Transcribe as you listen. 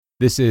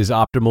This is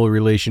Optimal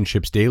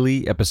Relationships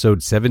Daily, episode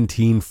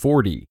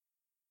 1740.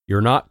 You're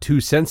Not Too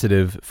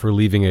Sensitive for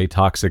Leaving a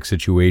Toxic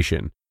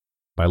Situation,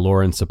 by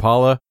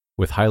Sapala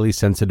with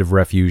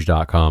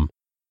HighlySensitiveRefuge.com.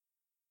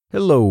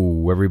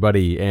 Hello,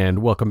 everybody, and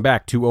welcome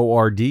back to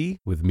ORD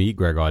with me,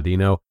 Greg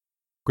Audino.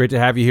 Great to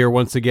have you here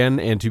once again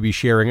and to be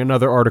sharing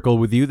another article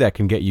with you that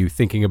can get you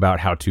thinking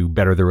about how to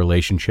better the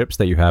relationships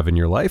that you have in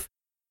your life.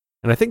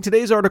 And I think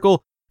today's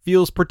article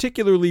feels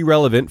particularly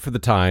relevant for the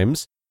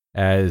times,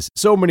 as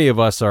so many of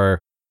us are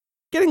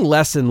getting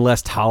less and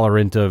less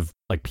tolerant of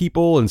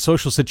people and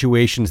social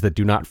situations that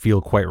do not feel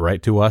quite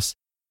right to us.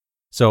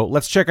 So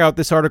let's check out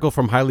this article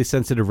from Highly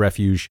Sensitive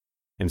Refuge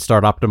and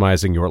start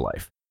optimizing your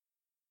life.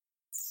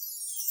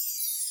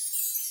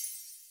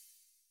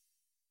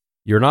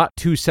 You're Not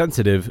Too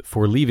Sensitive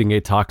for Leaving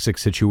a Toxic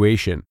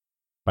Situation,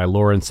 by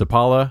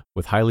Sapala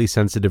with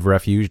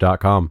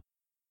HighlySensitiveRefuge.com.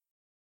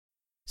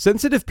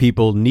 Sensitive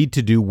people need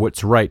to do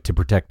what's right to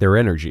protect their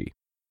energy.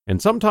 And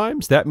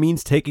sometimes that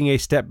means taking a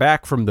step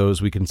back from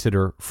those we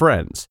consider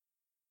friends.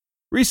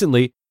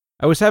 Recently,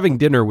 I was having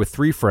dinner with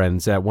 3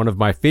 friends at one of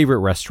my favorite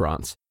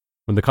restaurants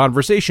when the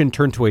conversation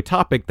turned to a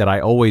topic that I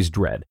always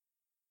dread: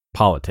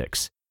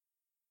 politics.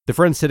 The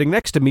friend sitting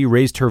next to me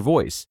raised her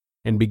voice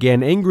and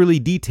began angrily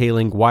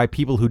detailing why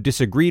people who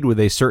disagreed with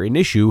a certain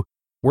issue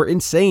were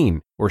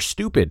insane or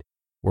stupid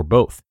or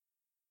both.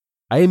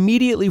 I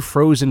immediately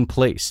froze in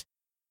place.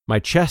 My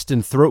chest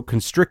and throat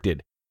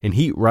constricted and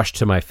heat rushed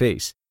to my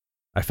face.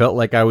 I felt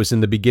like I was in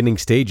the beginning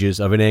stages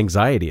of an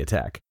anxiety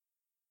attack.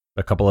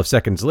 A couple of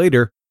seconds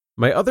later,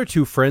 my other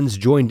 2 friends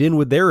joined in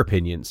with their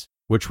opinions,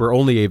 which were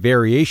only a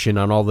variation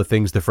on all the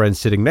things the friend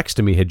sitting next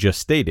to me had just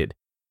stated.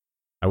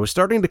 I was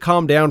starting to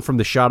calm down from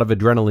the shot of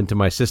adrenaline to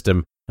my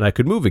system, and I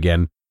could move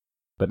again,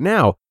 but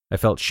now I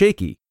felt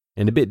shaky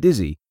and a bit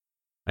dizzy.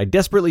 I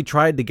desperately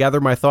tried to gather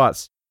my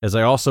thoughts as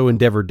I also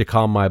endeavored to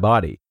calm my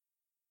body.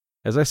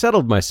 As I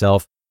settled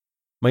myself,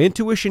 my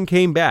intuition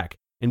came back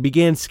and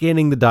began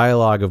scanning the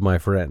dialogue of my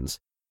friends.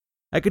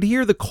 I could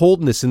hear the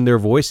coldness in their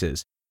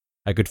voices.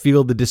 I could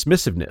feel the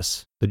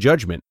dismissiveness, the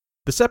judgment,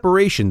 the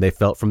separation they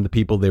felt from the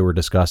people they were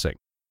discussing.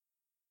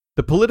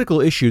 The political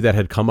issue that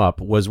had come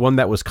up was one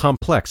that was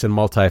complex and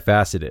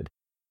multifaceted.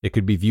 It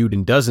could be viewed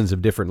in dozens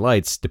of different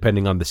lights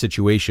depending on the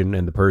situation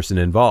and the person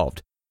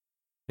involved.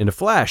 In a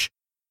flash,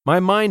 my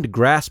mind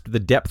grasped the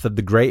depth of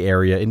the gray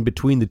area in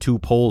between the 2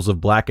 poles of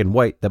black and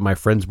white that my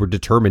friends were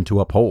determined to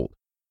uphold.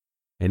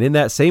 And in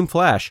that same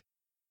flash,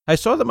 I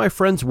saw that my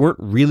friends weren't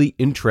really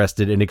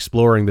interested in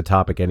exploring the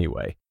topic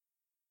anyway.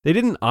 They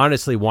didn't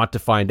honestly want to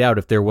find out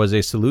if there was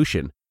a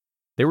solution.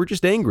 They were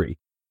just angry,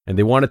 and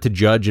they wanted to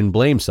judge and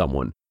blame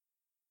someone.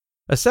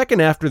 A second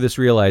after this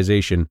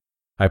realization,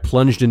 I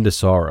plunged into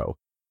sorrow.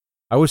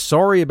 I was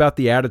sorry about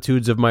the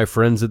attitudes of my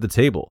friends at the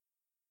table,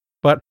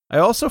 but I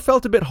also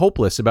felt a bit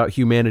hopeless about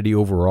humanity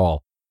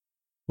overall.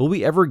 Will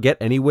we ever get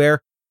anywhere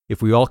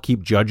if we all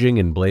keep judging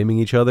and blaming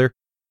each other?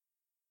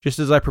 Just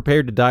as I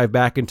prepared to dive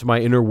back into my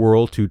inner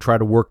world to try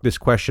to work this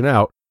question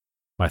out,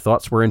 my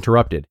thoughts were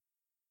interrupted.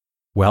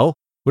 Well,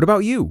 what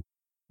about you?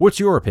 What's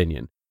your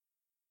opinion?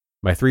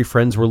 My 3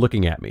 friends were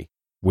looking at me,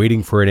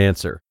 waiting for an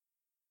answer.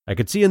 I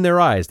could see in their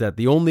eyes that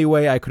the only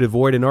way I could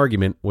avoid an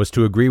argument was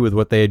to agree with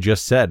what they had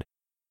just said.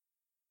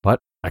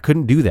 But I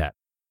couldn't do that.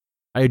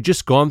 I had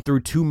just gone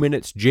through 2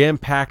 minutes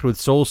jam-packed with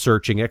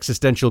soul-searching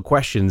existential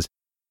questions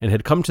and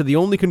had come to the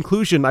only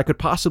conclusion I could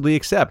possibly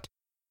accept.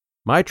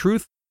 My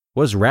truth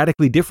was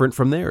radically different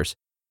from theirs,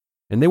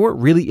 and they weren't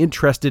really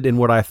interested in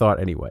what I thought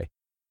anyway.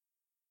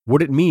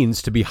 What it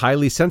means to be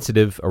highly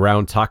sensitive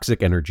around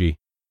toxic energy.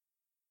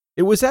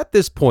 It was at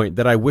this point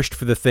that I wished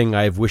for the thing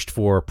I have wished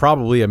for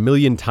probably a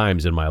million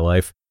times in my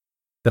life,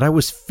 that I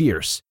was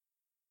fierce,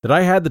 that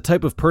I had the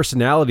type of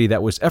personality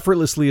that was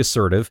effortlessly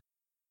assertive,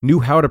 knew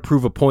how to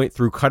prove a point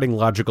through cutting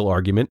logical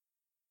argument,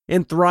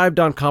 and thrived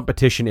on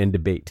competition and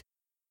debate.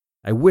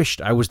 I wished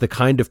I was the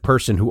kind of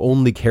person who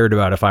only cared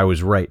about if I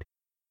was right.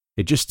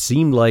 It just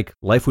seemed like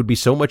life would be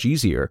so much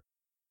easier.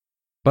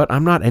 But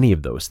I'm not any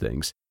of those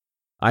things.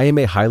 I am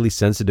a highly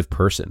sensitive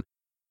person.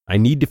 I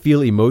need to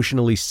feel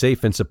emotionally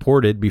safe and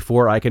supported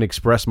before I can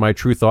express my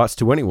true thoughts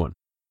to anyone.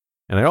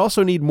 And I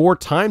also need more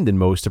time than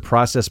most to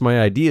process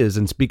my ideas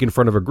and speak in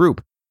front of a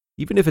group,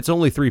 even if it's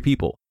only 3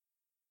 people.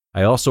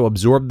 I also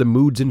absorb the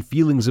moods and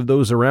feelings of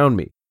those around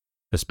me,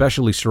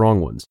 especially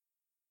strong ones.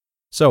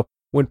 So,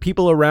 when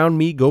people around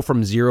me go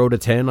from 0 to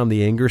 10 on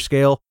the anger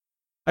scale,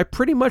 I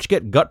pretty much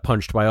get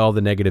gut-punched by all the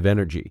negative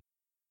energy.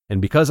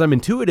 And because I'm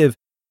intuitive,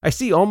 I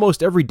see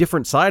almost every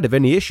different side of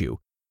any issue.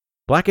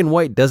 Black and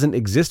white doesn't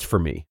exist for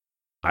me.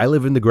 I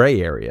live in the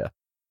gray area.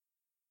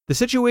 The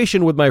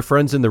situation with my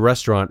friends in the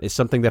restaurant is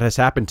something that has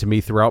happened to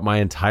me throughout my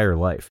entire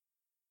life.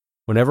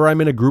 Whenever I'm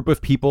in a group of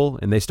people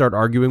and they start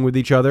arguing with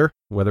each other,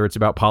 whether it's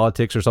about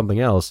politics or something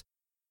else,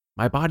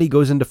 my body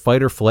goes into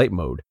fight or flight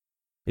mode.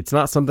 It's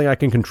not something I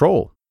can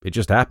control. It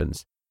just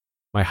happens.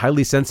 My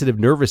highly sensitive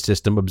nervous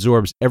system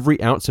absorbs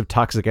every ounce of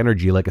toxic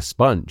energy like a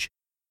sponge,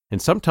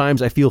 and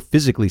sometimes I feel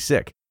physically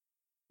sick.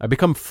 I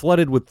become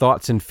flooded with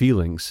thoughts and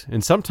feelings,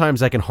 and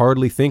sometimes I can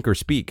hardly think or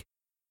speak.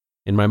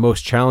 In my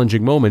most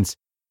challenging moments,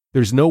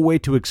 there's no way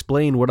to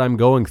explain what I'm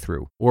going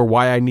through or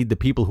why I need the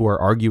people who are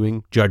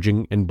arguing,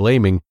 judging, and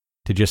blaming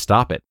to just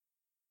stop it.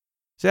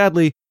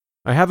 Sadly,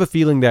 I have a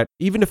feeling that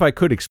even if I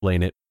could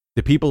explain it,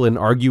 the people in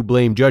argue,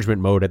 blame,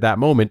 judgment mode at that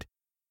moment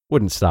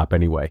wouldn't stop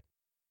anyway.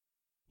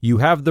 You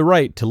have the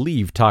right to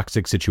leave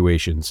toxic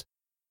situations.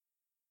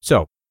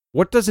 So,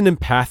 what does an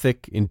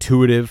empathic,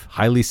 intuitive,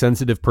 highly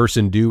sensitive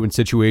person do in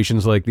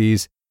situations like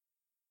these?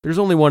 There's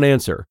only one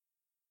answer: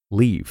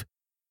 leave.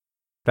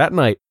 That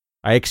night,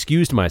 I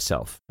excused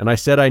myself and I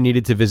said I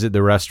needed to visit the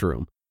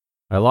restroom.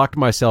 I locked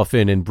myself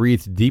in and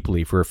breathed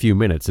deeply for a few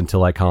minutes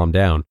until I calmed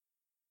down.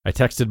 I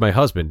texted my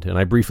husband and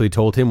I briefly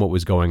told him what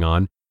was going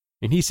on,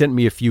 and he sent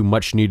me a few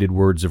much-needed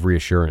words of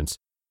reassurance.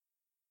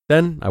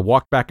 Then I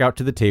walked back out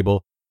to the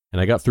table and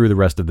I got through the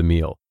rest of the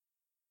meal.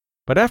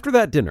 But after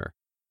that dinner,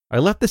 I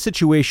left the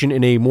situation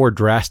in a more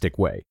drastic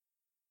way.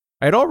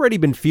 I had already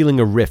been feeling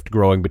a rift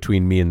growing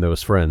between me and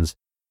those friends,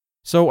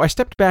 so I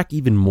stepped back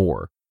even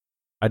more.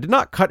 I did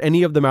not cut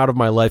any of them out of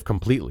my life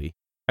completely.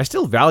 I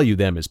still value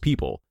them as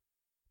people,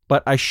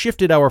 but I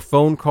shifted our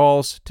phone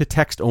calls to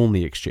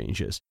text-only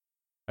exchanges.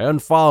 I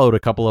unfollowed a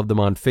couple of them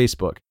on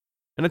Facebook,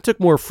 and I took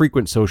more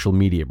frequent social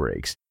media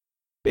breaks.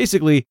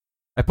 Basically,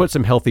 I put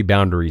some healthy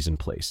boundaries in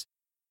place.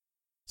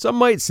 Some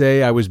might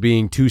say I was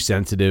being too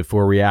sensitive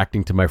for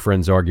reacting to my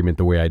friend's argument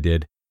the way I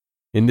did.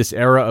 In this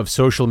era of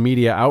social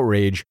media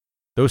outrage,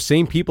 those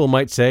same people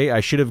might say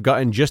I should have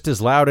gotten just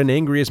as loud and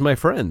angry as my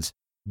friends,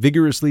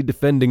 vigorously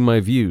defending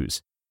my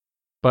views.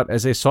 But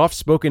as a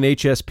soft-spoken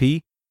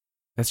HSP,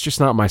 that's just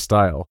not my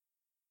style.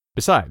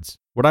 Besides,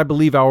 what I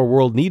believe our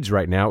world needs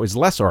right now is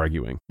less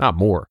arguing, not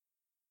more.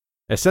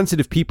 As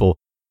sensitive people,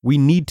 we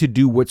need to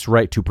do what's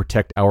right to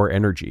protect our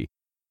energy.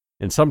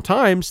 And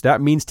sometimes that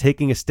means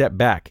taking a step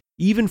back,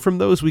 even from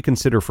those we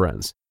consider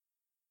friends.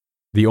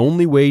 The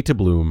only way to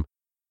bloom.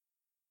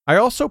 I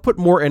also put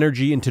more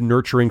energy into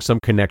nurturing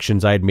some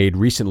connections I had made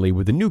recently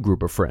with a new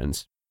group of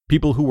friends,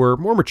 people who were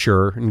more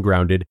mature and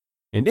grounded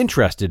and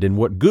interested in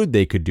what good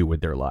they could do with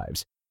their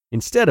lives,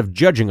 instead of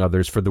judging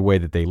others for the way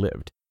that they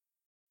lived.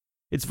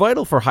 It's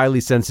vital for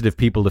highly sensitive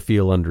people to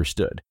feel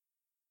understood.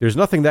 There's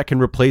nothing that can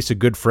replace a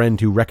good friend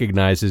who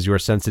recognizes your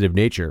sensitive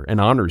nature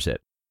and honors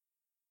it.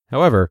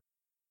 However,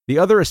 the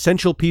other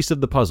essential piece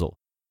of the puzzle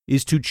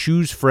is to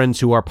choose friends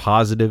who are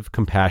positive,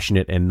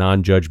 compassionate, and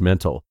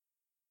non-judgmental.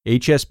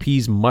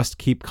 HSPs must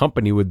keep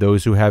company with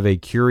those who have a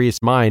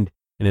curious mind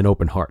and an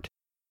open heart.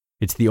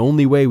 It's the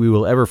only way we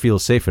will ever feel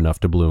safe enough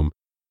to bloom.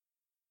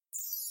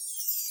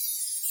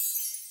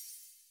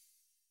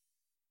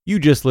 You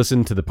just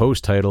listened to the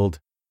post titled,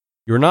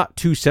 "You're Not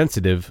Too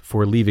Sensitive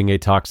for Leaving a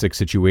Toxic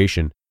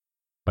Situation"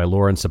 by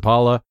Lauren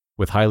Sapala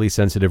with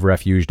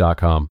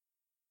HighlySensitiveRefuge.com.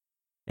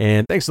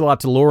 And thanks a lot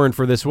to Lauren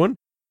for this one.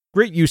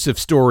 Great use of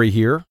story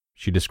here.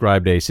 She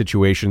described a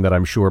situation that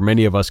I'm sure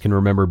many of us can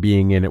remember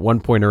being in at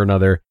one point or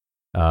another,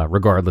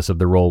 regardless of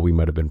the role we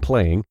might have been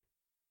playing.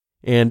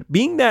 And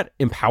being that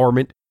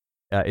empowerment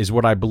is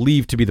what I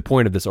believe to be the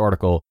point of this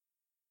article,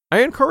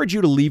 I encourage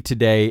you to leave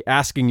today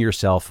asking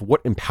yourself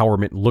what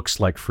empowerment looks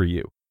like for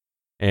you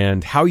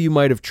and how you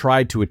might have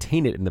tried to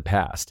attain it in the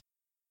past.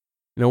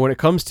 You know, when it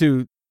comes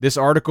to this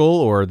article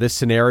or this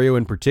scenario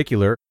in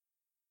particular,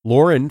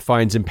 Lauren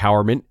finds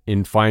empowerment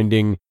in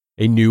finding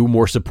a new,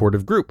 more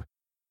supportive group.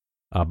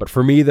 But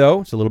for me,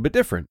 though, it's a little bit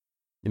different.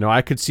 You know,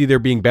 I could see there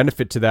being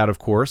benefit to that, of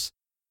course,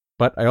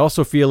 but I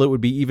also feel it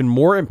would be even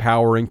more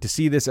empowering to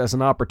see this as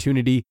an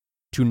opportunity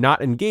to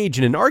not engage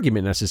in an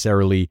argument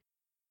necessarily,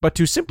 but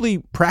to simply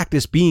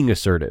practice being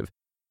assertive,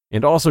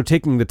 and also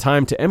taking the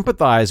time to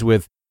empathize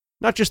with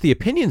not just the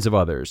opinions of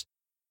others,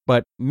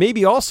 but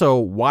maybe also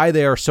why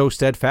they are so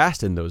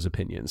steadfast in those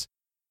opinions.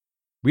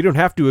 We don't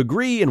have to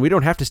agree and we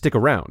don't have to stick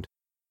around,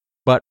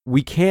 but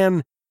we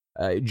can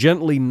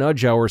gently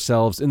nudge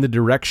ourselves in the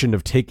direction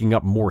of taking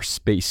up more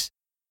space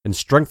and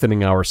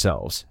strengthening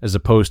ourselves as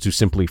opposed to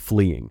simply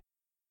fleeing.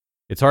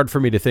 It's hard for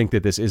me to think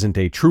that this isn't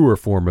a truer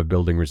form of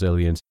building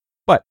resilience,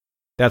 but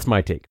that's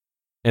my take.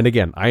 And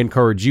again, I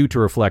encourage you to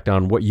reflect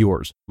on what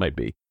yours might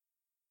be.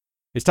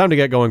 It's time to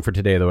get going for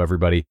today, though,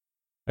 everybody.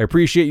 I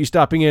appreciate you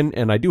stopping in,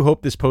 and I do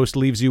hope this post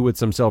leaves you with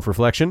some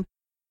self-reflection.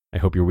 I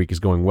hope your week is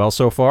going well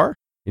so far.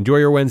 Enjoy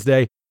your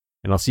Wednesday,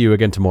 and I'll see you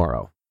again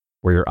tomorrow,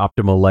 where your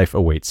optimal life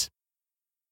awaits.